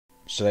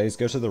Should I just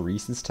go to the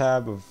Recents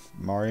tab of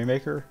Mario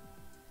Maker?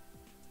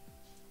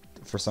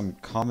 For some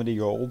comedy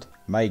gold?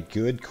 My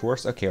good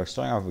course? Okay, we're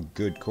starting off with a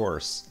good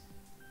course.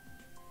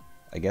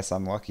 I guess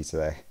I'm lucky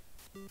today.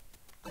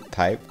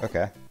 Pipe,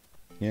 okay.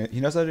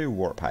 He knows how to do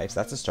warp pipes,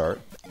 that's a start.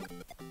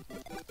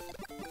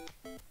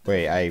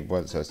 Wait, I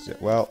wasn't supposed to.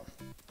 Well,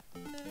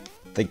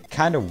 they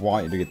kind of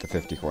want you to get the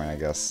 50 coin, I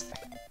guess.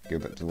 Okay,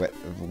 but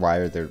why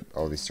are there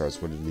all these stars?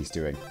 What are these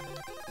doing?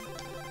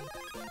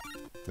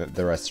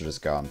 The rest are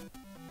just gone.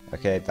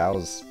 Okay,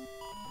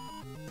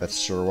 that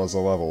sure was a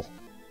level.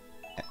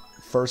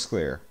 First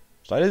clear.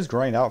 Should I just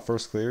grind out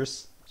first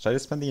clears? Should I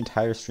just spend the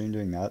entire stream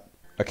doing that?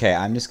 Okay,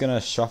 I'm just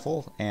gonna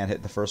shuffle and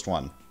hit the first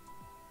one.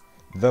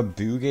 The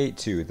Boogate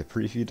 2, the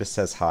preview just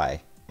says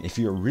hi. If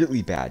you're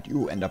really bad, you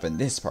will end up in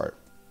this part.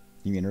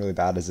 You mean really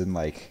bad as in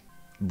like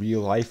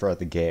real life or at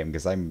the game?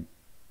 Because I'm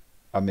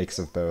a mix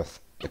of both.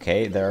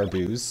 Okay, there are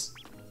boos.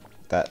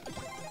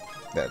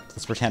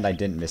 Let's pretend I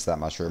didn't miss that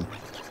mushroom.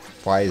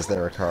 Why is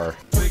there a car?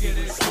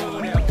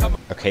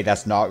 Okay,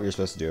 that's not what you're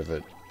supposed to do with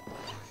it.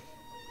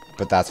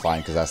 But that's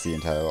fine, because that's the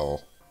entire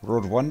level.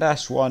 World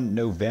 1-1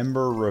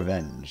 November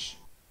Revenge.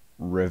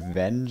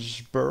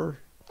 Revengeber?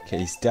 Okay,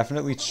 he's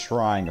definitely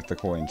trying with the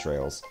coin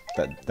trails.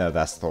 No,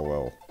 that's the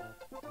will.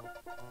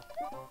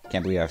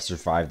 Can't believe I've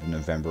survived the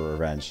November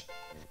Revenge.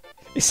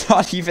 It's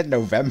not even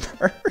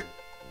November!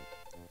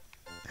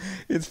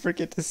 It's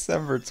freaking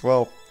December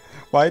 12th.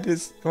 Why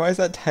is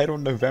that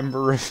titled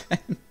November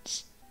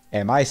Revenge?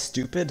 Am I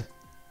stupid?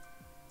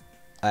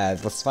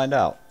 Let's find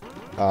out.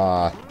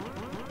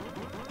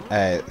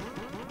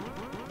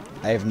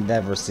 I've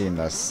never seen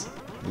this.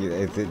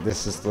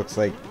 This just looks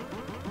like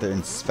they're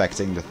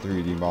inspecting the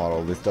 3D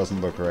model. This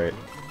doesn't look right.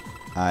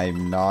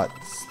 I'm not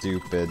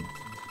stupid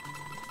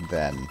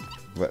then.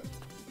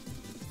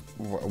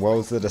 What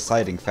was the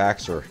deciding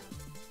factor?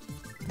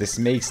 This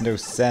makes no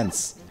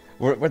sense.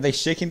 Were they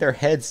shaking their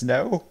heads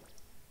no?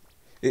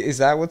 Is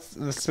that what's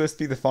supposed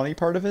to be the funny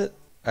part of it?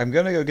 I'm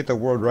gonna go get the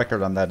world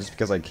record on that just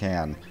because I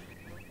can.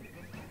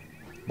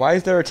 Why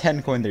is there a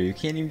 10 coin there? You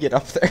can't even get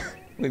up there.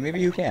 Wait, maybe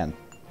you can.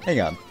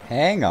 Hang on.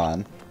 Hang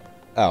on.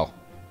 Oh.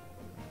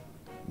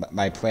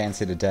 My plans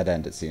hit a dead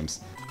end, it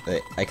seems.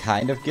 I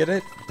kind of get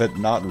it, but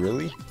not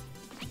really.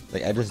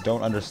 Like, I just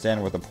don't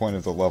understand what the point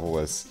of the level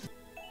is.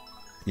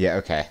 Yeah,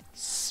 okay.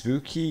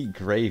 Spooky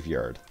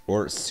Graveyard.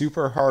 Or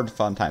Super Hard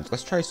Fun Times.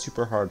 Let's try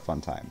Super Hard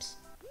Fun Times.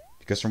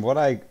 Because from what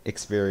I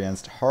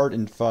experienced, hard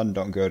and fun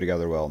don't go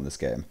together well in this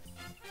game.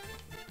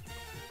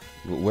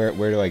 Where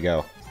do I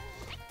go?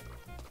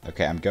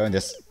 Okay, I'm going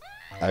this...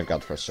 I've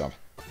got the first jump.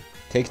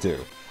 Take two.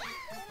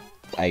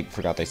 I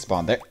forgot they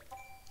spawned there.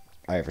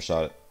 I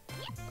overshot it.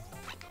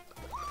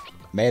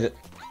 Made it.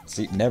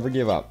 See, never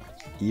give up.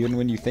 Even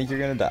when you think you're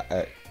gonna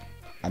die.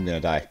 I'm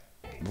gonna die.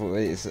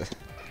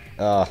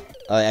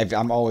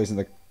 I'm always in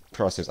the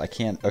crosshairs. I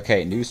can't.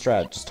 Okay, new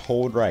strat. Just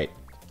hold right.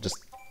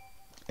 Just...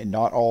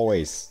 Not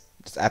always.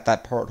 Just at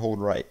that part,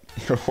 hold right.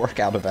 It'll work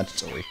out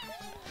eventually.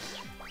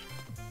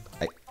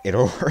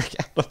 It'll work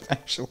out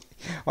eventually.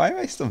 Why am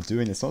I still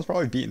doing this? Someone's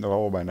probably beating the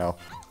level by now.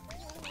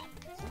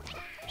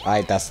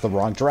 That's the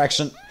wrong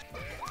direction.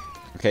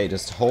 Okay,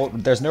 just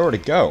hold. There's nowhere to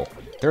go.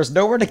 There's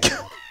nowhere to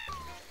go.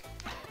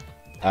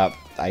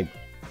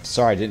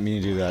 Sorry, I didn't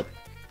mean to do that.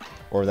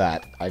 Or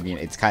that. I mean,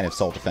 it's kind of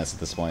self-defense at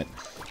this point.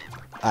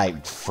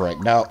 Frick.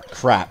 No,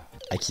 crap.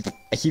 I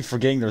keep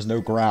forgetting there's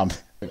no ground.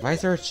 Why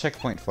is there a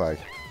checkpoint flag?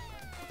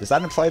 Does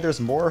that imply there's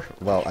more?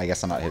 Well, I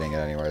guess I'm not hitting it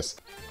anyways.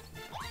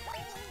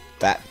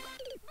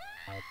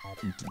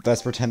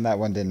 Let's pretend that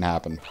one didn't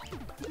happen.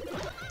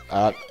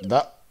 No. Did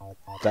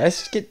I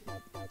just get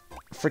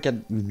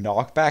freaking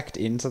knockbacked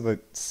into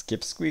the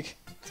skip squeak?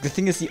 The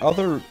thing is, the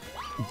other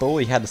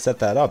bully had to set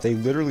that up. They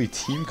literally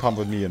team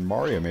comboed me in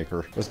Mario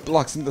Maker. There's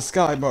blocks in the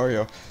sky,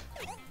 Mario.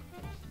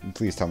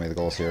 Please tell me the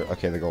goal's here.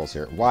 Okay, the goal's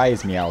here. Why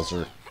is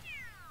Meowser?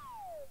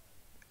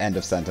 End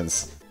of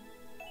sentence.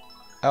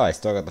 Oh, I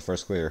still got the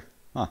first clear.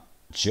 Huh.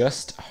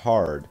 Just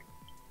hard.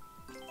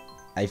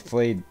 I've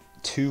played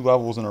 2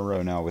 levels in a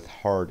row now with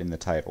hard in the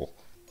title.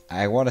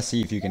 I want to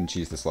see if you can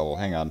cheese this level.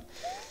 Hang on.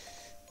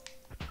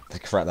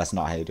 Crap, that's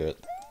not how you do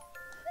it.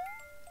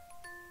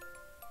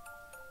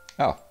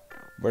 Oh,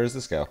 where does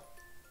this go?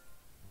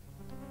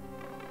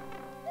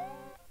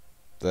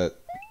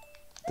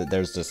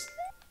 There's just...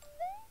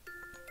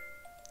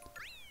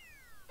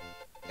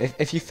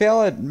 If you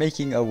fail at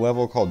making a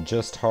level called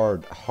Just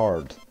Hard,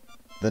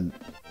 then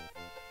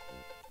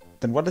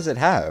what does it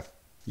have?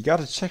 You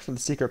gotta check for the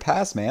secret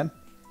pass, man.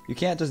 You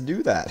can't just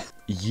do that.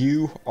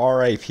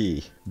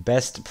 URIP.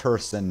 Best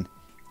person.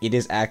 It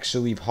is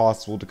actually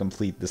possible to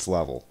complete this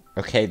level.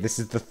 Okay, this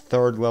is the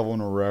 3rd level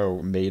in a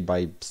row made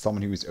by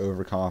someone who's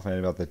overconfident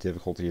about the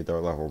difficulty of their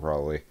level,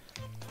 probably.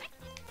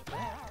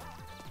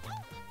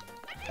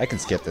 I can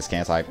skip this,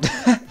 can't I?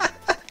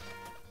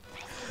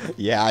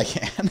 Yeah, I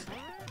can.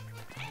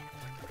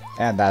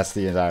 And that's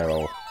the entire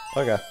level.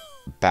 Okay.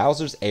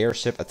 Bowser's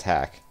Airship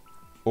Attack.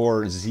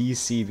 Or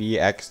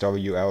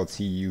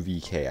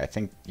ZCVXWLTUVK. I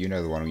think you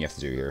know the one we have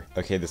to do here.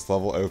 Okay, this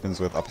level opens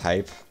with a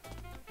pipe.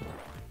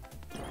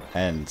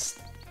 And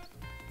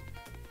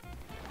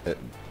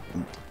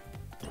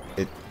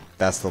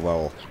That's the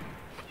level.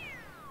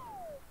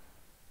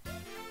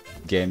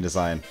 Game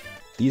design.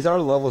 These are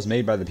levels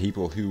made by the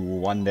people who will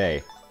one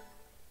day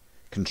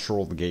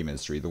control the game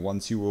industry. The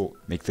ones who will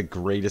make the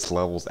greatest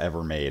levels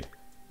ever made.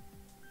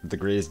 The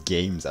greatest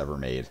games ever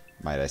made,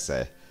 might I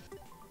say.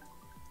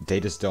 They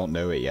just don't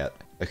know it yet.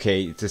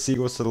 Okay, to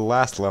sequel to the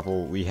last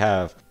level, we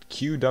have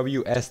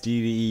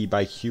QWSDDE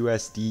by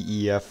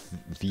QSDEFVFN.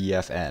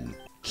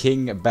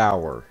 King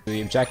Bowser.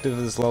 The objective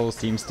of this level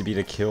seems to be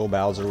to kill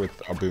Bowser with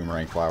a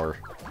boomerang flower.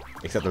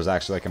 Except there's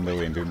actually like a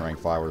million boomerang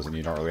flowers and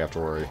you don't really have to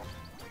worry.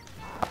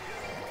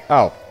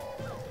 Oh.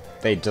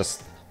 They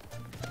just...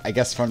 I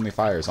guess friendly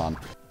fire's on.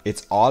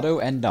 It's auto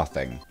and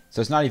nothing.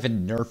 So it's not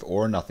even nerf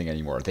or nothing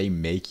anymore. They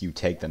make you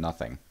take the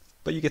nothing.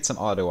 But you get some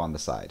auto on the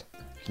side.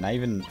 Can I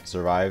even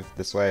survive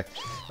this way?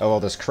 Oh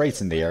well, there's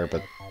crates in the air,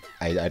 but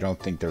I don't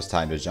think there's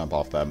time to jump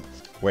off them.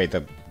 Wait,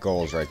 the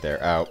goal is right there.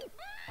 Oh.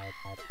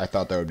 I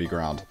thought that would be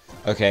ground.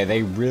 Okay,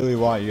 they really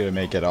want you to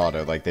make it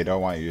auto. Like, they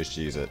don't want you to just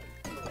use it.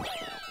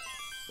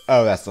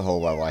 Oh, that's the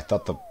whole level. I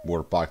thought the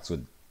warp box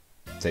would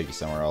take you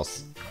somewhere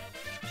else.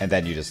 And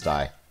then you just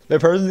die. The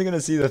person's gonna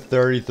see the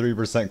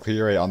 33%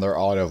 clear rate on their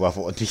auto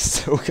level and be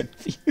so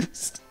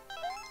confused.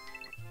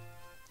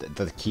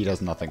 The key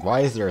does nothing. Why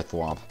is there a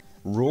thwomp?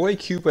 Roy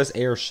Koopa's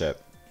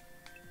airship.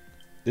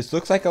 This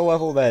looks like a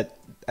level that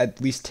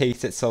at least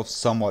takes itself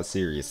somewhat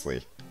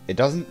seriously. It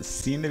doesn't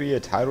seem to be a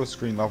title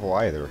screen level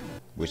either,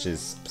 which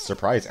is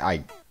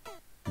surprising.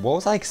 What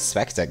was I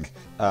expecting?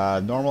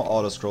 Normal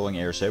auto-scrolling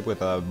airship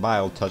with a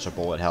mild touch of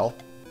bullet hell.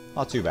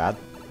 Not too bad.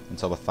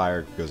 Until the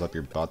fire goes up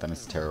your butt, then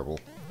it's terrible.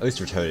 At least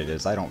for Toad it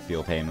is. I don't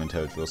feel pain when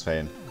Toad feels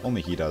pain.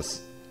 Only he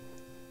does.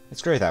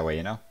 It's great that way,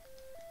 you know?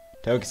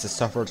 Toad gets to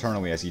suffer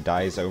eternally as he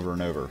dies over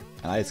and over.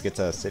 And I just get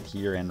to sit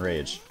here and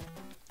rage.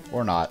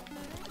 Or not.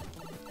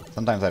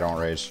 Sometimes I don't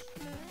rage.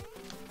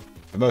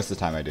 But most of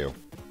the time I do.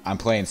 I'm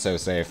playing so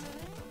safe.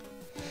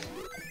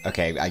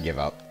 Okay, I give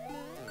up.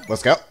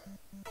 Let's go!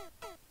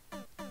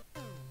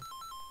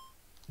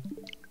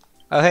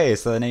 Oh hey,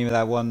 it's the name of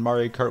that one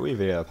Mario Kart Wii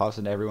video that pops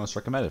into everyone's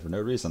recommended for no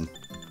reason.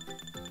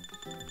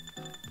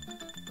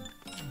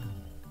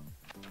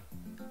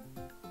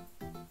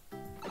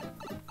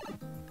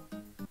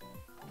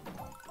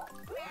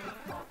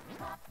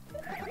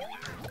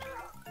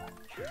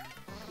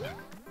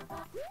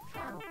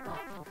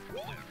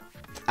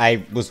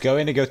 I was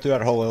going to go through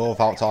that whole level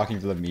without talking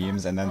to the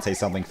memes and then say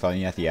something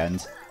funny at the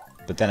end,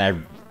 but then I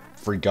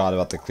forgot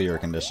about the clear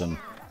condition.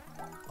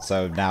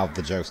 So now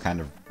the joke's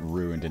kind of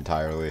ruined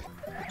entirely.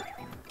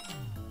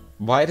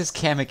 Why does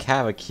Kamek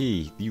have a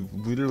key? You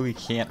literally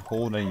can't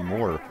hold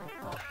anymore.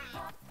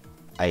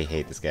 I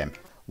hate this game.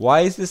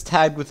 Why is this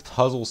tagged with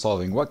puzzle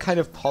solving? What kind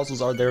of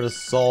puzzles are there to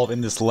solve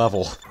in this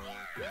level?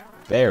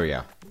 There we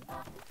go.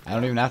 I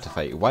don't even have to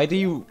fight you. Why do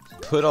you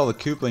put all the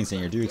Koopalings in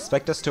here? Do you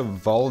expect us to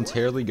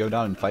voluntarily go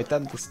down and fight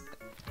them?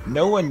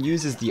 No one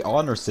uses the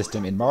honor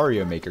system in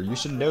Mario Maker. You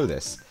should know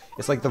this.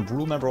 It's like the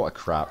rule number one.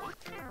 Crap.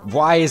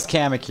 Why is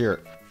Kamek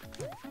here?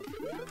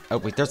 Oh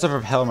wait, there's a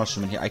Repel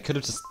Mushroom in here. I could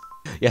have just...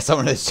 Yeah,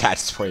 someone in the chat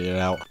just pointed it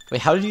out.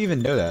 Wait, how did you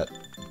even know that?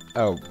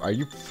 Oh, are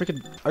you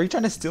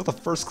trying to steal the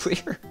first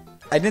clear?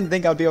 I didn't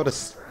think I'd be able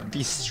to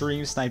be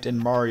stream sniped in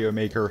Mario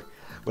Maker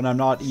when I'm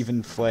not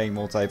even playing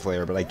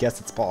multiplayer, but I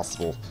guess it's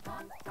possible.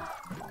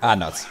 Ah,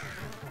 nuts.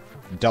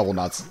 Double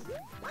nuts.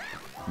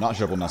 Not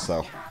triple nuts,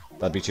 though.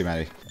 That'd be too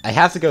many. I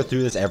have to go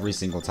through this every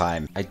single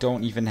time. I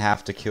don't even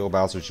have to kill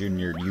Bowser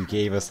Jr. You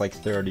gave us like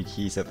 30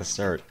 keys at the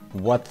start.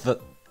 What the...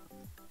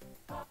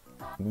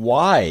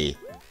 Why?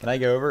 Can I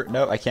go over?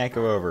 No, I can't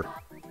go over.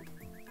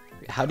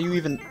 How do you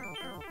even...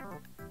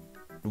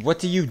 What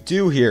do you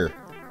do here?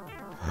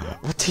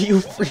 What do you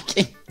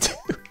freaking do?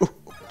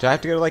 Do I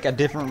have to go to like a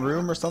different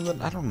room or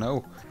something? I don't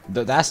know.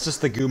 That's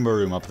just the Goomba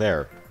room up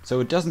there. So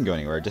it doesn't go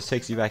anywhere, it just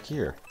takes you back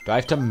here. Do I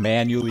have to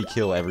manually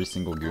kill every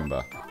single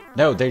Goomba?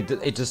 No,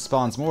 it just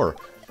spawns more.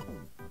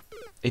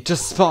 It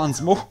just spawns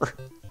more.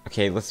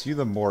 Okay, let's view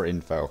the more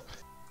info.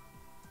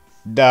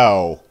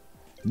 No.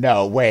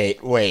 No, wait.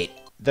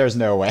 There's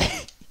no way.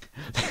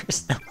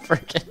 There's no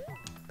freaking...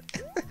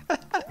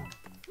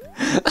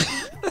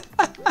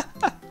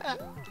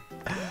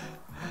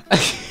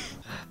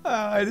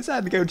 I just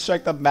had to go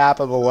check the map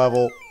of the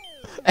level.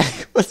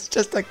 It was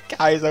just a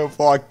Kaizo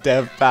Vlog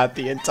dev path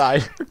the entire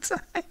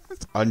time.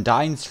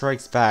 Undyne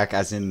Strikes Back,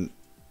 as in...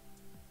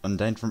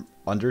 Undyne from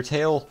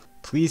Undertale?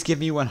 Please give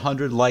me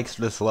 100 likes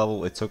for this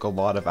level, it took a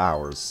lot of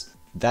hours.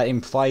 That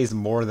implies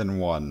more than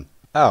one.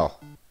 Oh.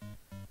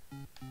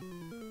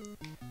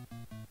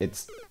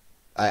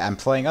 I'm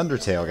playing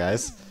Undertale,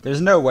 guys.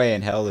 There's no way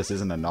in hell this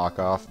isn't a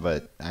knockoff,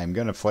 but I'm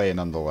gonna play it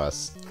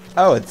nonetheless.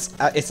 Oh,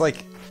 it's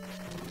like...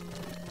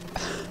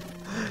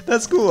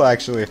 That's cool,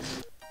 actually.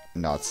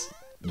 Nuts.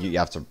 You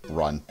have to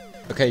run.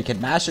 Okay, you can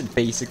mash it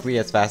basically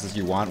as fast as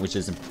you want, which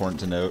is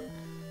important to note.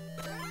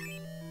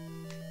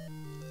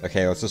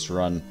 Okay, let's just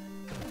run.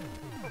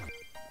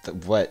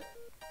 What?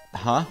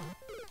 Huh?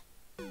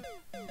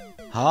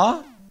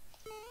 Huh?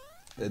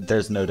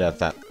 There's no death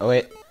that... Oh,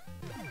 wait.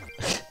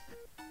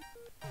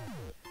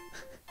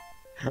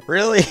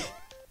 Really?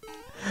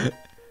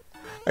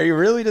 Are you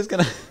really just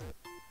gonna...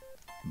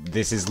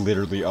 This is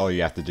literally all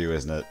you have to do,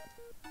 isn't it?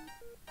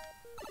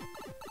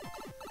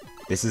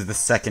 This is the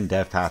second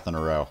death path in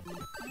a row.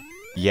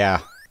 Yeah.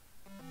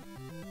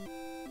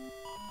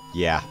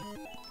 Yeah.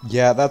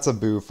 Yeah, that's a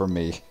boo from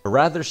me. A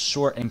rather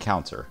short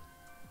encounter.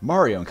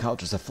 Mario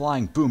encounters a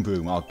flying Boom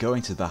Boom while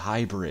going to the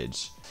high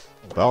bridge.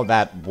 Well,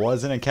 that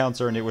was an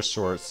encounter and it was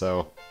short,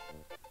 so...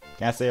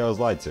 Can't say I was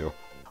lied to.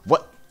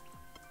 What?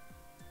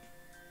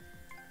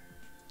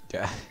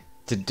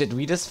 Did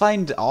we just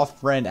find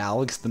off-brand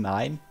Alex the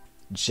 9?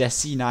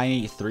 Jesse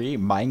 983?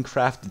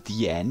 Minecraft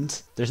The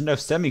End? There's no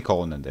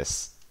semicolon in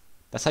this.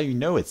 That's how you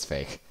know it's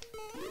fake.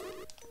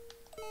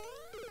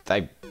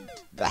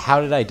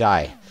 How did I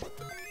die?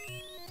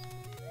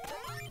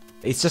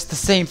 It's just the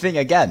same thing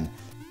again.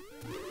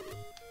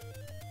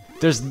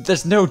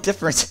 There's no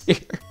difference here.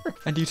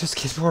 And you just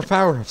get more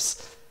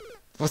power-ups.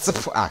 What's the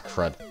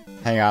crud.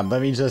 Hang on,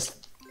 let me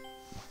just...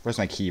 Where's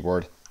my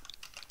keyboard?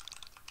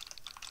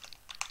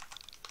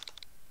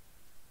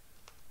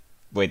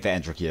 Wait, the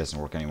Ender key doesn't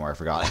work anymore, I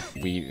forgot.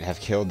 We have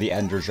killed the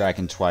Ender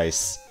Dragon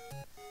twice.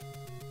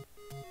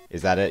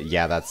 Is that it?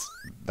 Yeah, that's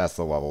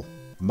the level.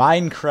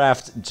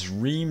 Minecraft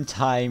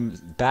Dreamtime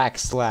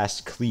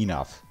 /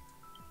 cleanup.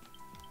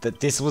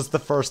 This was the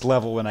first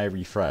level when I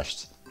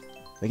refreshed.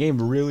 The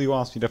game really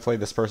wants me to play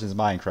this person's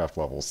Minecraft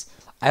levels.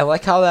 I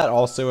like how that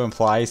also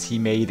implies he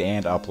made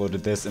and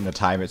uploaded this in the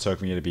time it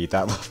took me to beat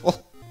that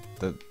level.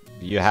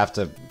 You have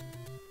to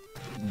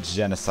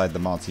genocide the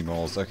Monty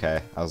Moles.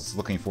 Okay, I was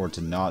looking forward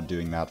to not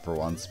doing that for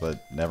once,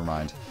 but never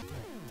mind.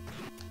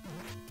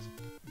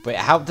 Wait,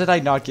 how did I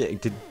not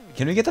get...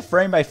 Can we get the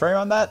frame by frame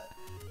on that?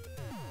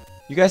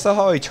 You guys saw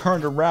how he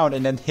turned around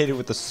and then hit it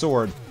with the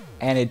sword,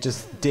 and it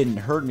just didn't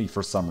hurt me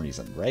for some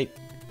reason, right?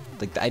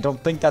 Like, I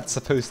don't think that's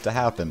supposed to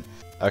happen.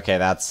 Okay,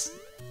 that's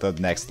the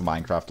next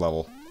Minecraft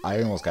level.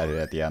 I almost got it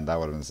at the end, that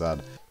would have been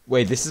sad.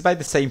 Wait, this is by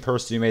the same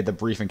person who made the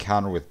brief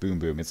encounter with Boom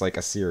Boom. It's like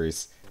a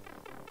series.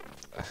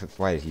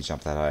 Why did he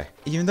jump that high?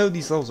 Even though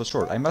these levels are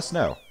short, I must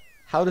know.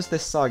 How does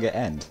this saga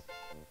end?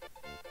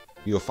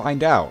 You'll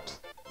find out.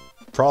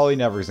 Probably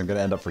never, because I'm going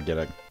to end up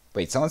forgetting.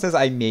 Wait, someone says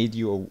I made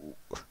you a...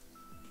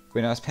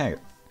 Wait, no, it's Pango.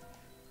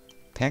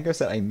 Pango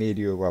said I made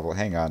you a level.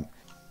 Hang on.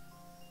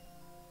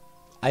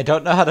 I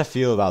don't know how to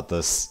feel about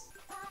this.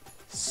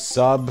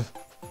 Sub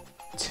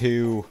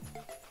to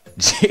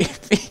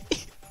JP.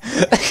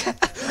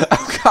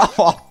 Oh, come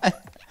on.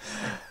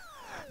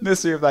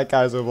 Mystery of that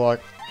guy's vlog.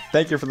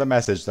 Thank you for the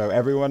message, though.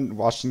 Everyone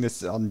watching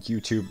this on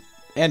YouTube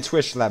and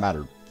Twitch, for that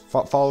matter,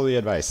 follow the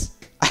advice.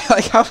 I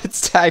like how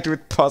it's tagged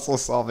with puzzle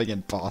solving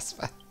and boss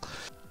battle.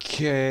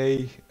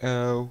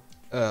 K-O-L.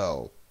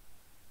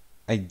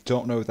 I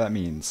don't know what that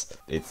means.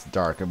 It's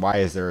dark, and why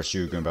is there a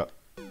shoe Goomba?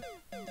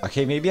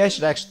 Okay, maybe I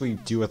should actually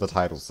do what the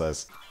title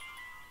says.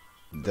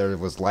 There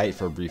was light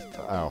for a brief...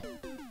 Oh.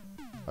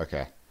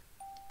 Okay.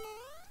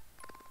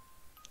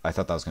 I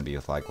thought that was going to be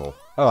a flagpole.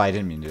 Oh, I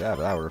didn't mean to do that,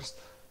 but that works.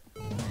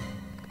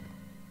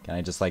 Can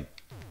I just,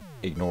 like,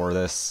 ignore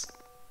this?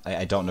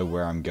 I don't know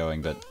where I'm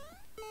going, but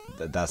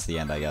that's the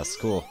end, I guess.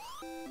 Cool.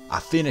 I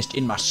finished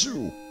in my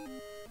shoe!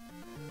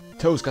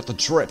 Toad's got the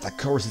drip that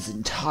covers his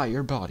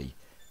entire body.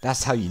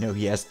 That's how you know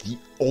he has the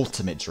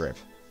ultimate drip.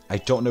 I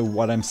don't know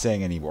what I'm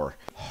saying anymore.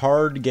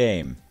 Hard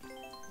game.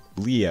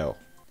 Leo.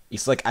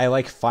 It's like I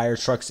like Fire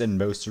Trucks and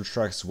Monster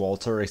Trucks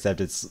Walter, except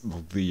it's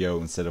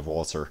Leo instead of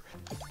Walter.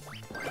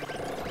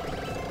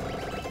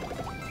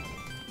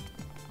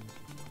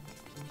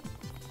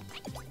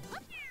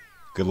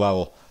 Good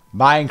level.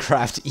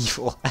 Minecraft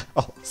Evil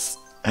Elves.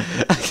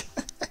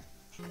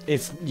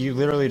 It's you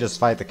literally just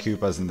fight the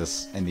Koopas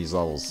in these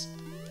levels.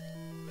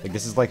 Like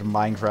this is like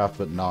Minecraft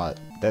but not.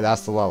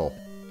 That's the level.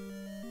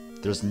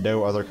 There's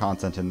no other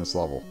content in this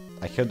level.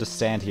 I could just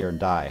stand here and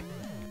die.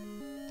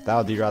 That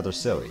would be rather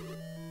silly.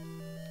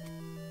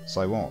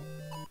 So I won't.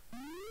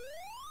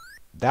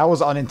 That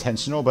was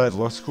unintentional, but it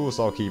looks cool,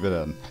 so I'll keep it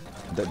in.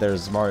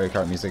 There's Mario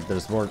Kart music,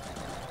 there's more...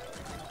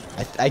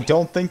 I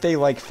don't think they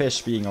like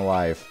fish being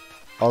alive.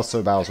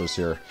 Also, Bowser's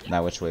here.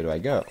 Now which way do I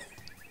go?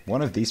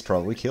 One of these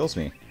probably kills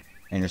me.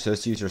 And you're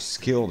supposed to use your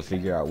skill to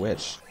figure out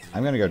which.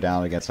 I'm gonna go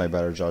down against my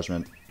better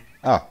judgment.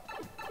 Oh.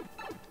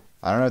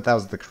 I don't know if that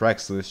was the correct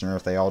solution or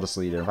if they all just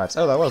lead in pipes.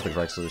 Oh, that was the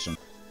correct solution.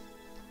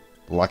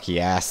 Lucky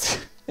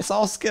ass. It's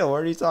all skill,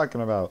 what are you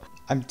talking about?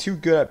 I'm too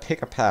good at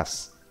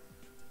pick-a-pass.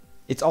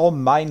 It's all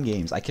mind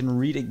games. I can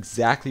read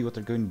exactly what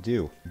they're going to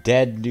do.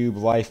 Dead, noob,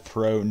 life,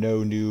 pro,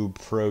 no noob,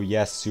 pro,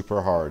 yes,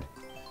 super hard.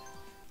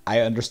 I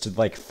understood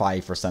like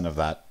 5% of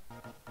that.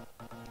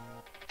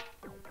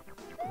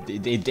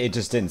 It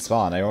just didn't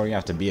spawn. I only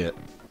have to beat it.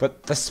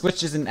 But the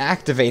switch isn't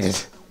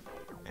activated.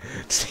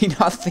 Did he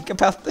not think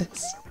about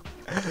this?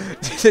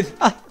 Did it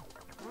not?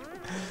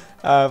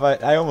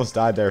 But I almost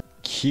died there.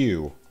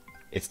 Q.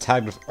 It's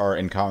tagged with, or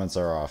in comments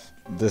are off.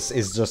 This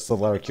is just the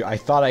letter Q. I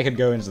thought I could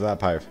go into that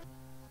pipe.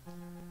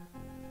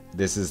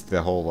 This is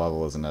the whole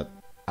level, isn't it?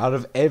 Out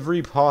of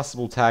every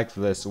possible tag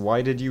for this,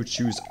 why did you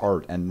choose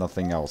art and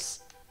nothing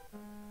else?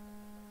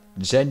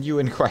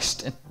 Genuine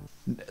question.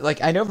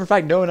 Like, I know for a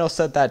fact no one else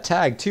said that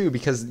tag, too,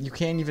 because you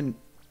can't even...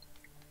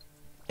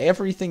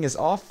 Everything is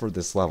off for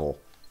this level.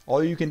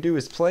 All you can do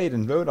is play it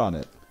and vote on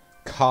it.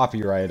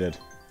 Copyrighted.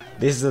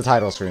 This is the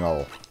title screen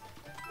level.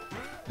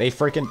 They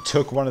freaking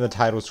took one of the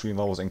title screen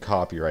levels and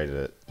copyrighted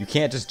it. You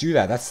can't just do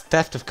that. That's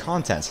theft of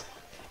content.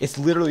 It's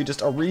literally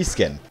just a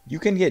reskin. You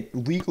can get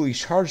legally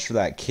charged for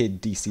that,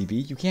 kid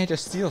DCB. You can't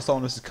just steal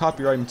someone else's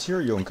copyright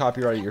material and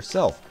copyright it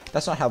yourself.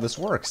 That's not how this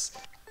works.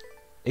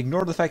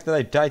 Ignore the fact that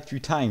I died 3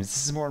 times.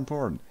 This is more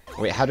important.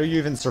 Wait, how do you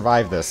even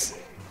survive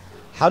this?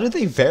 How did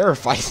they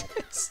verify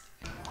this?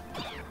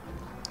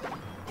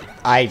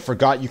 I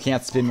forgot you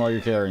can't spin while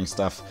you're carrying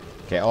stuff.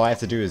 Okay, all I have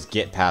to do is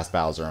get past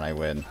Bowser and I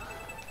win.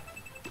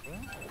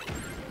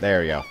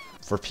 There we go.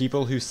 For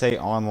people who say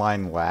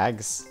online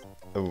lags,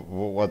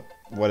 what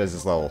is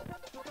this level?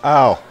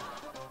 Oh.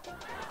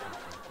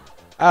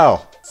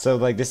 Oh. So,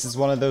 like, this is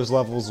one of those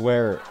levels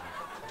where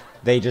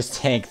they just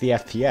tank the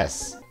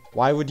FPS.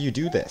 Why would you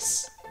do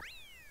this?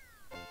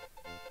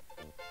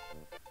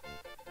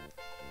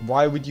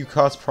 Why would you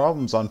cause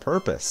problems on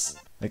purpose?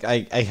 Like,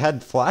 I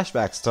had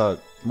flashbacks to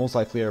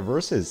multiplayer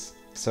versus,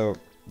 so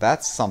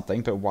that's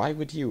something, but why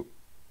would you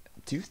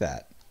do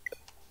that?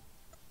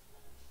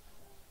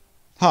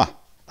 Huh.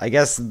 I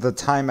guess the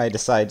time I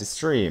decided to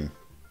stream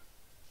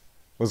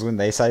was when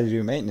they decided to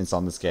do maintenance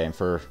on this game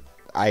for...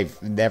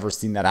 I've never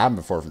seen that happen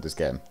before for this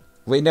game.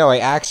 Wait, no, I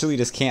actually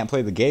just can't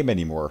play the game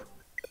anymore.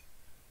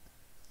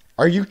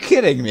 Are you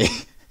kidding me?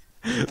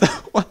 The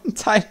one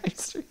time I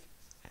streamed...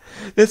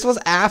 This was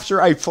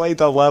after I played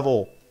the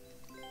level.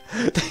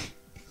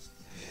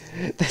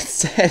 That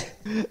said,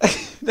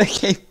 the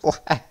game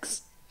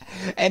lags.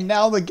 And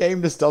now the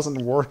game just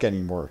doesn't work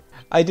anymore.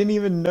 I didn't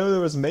even know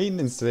there was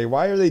maintenance today.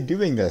 Why are they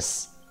doing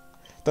this?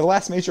 The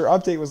last major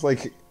update was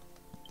like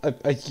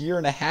a year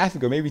and a half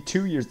ago, maybe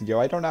 2 years ago.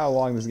 I don't know how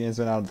long this game's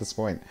been out at this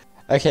point.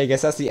 Okay, I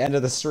guess that's the end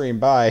of the stream.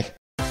 Bye.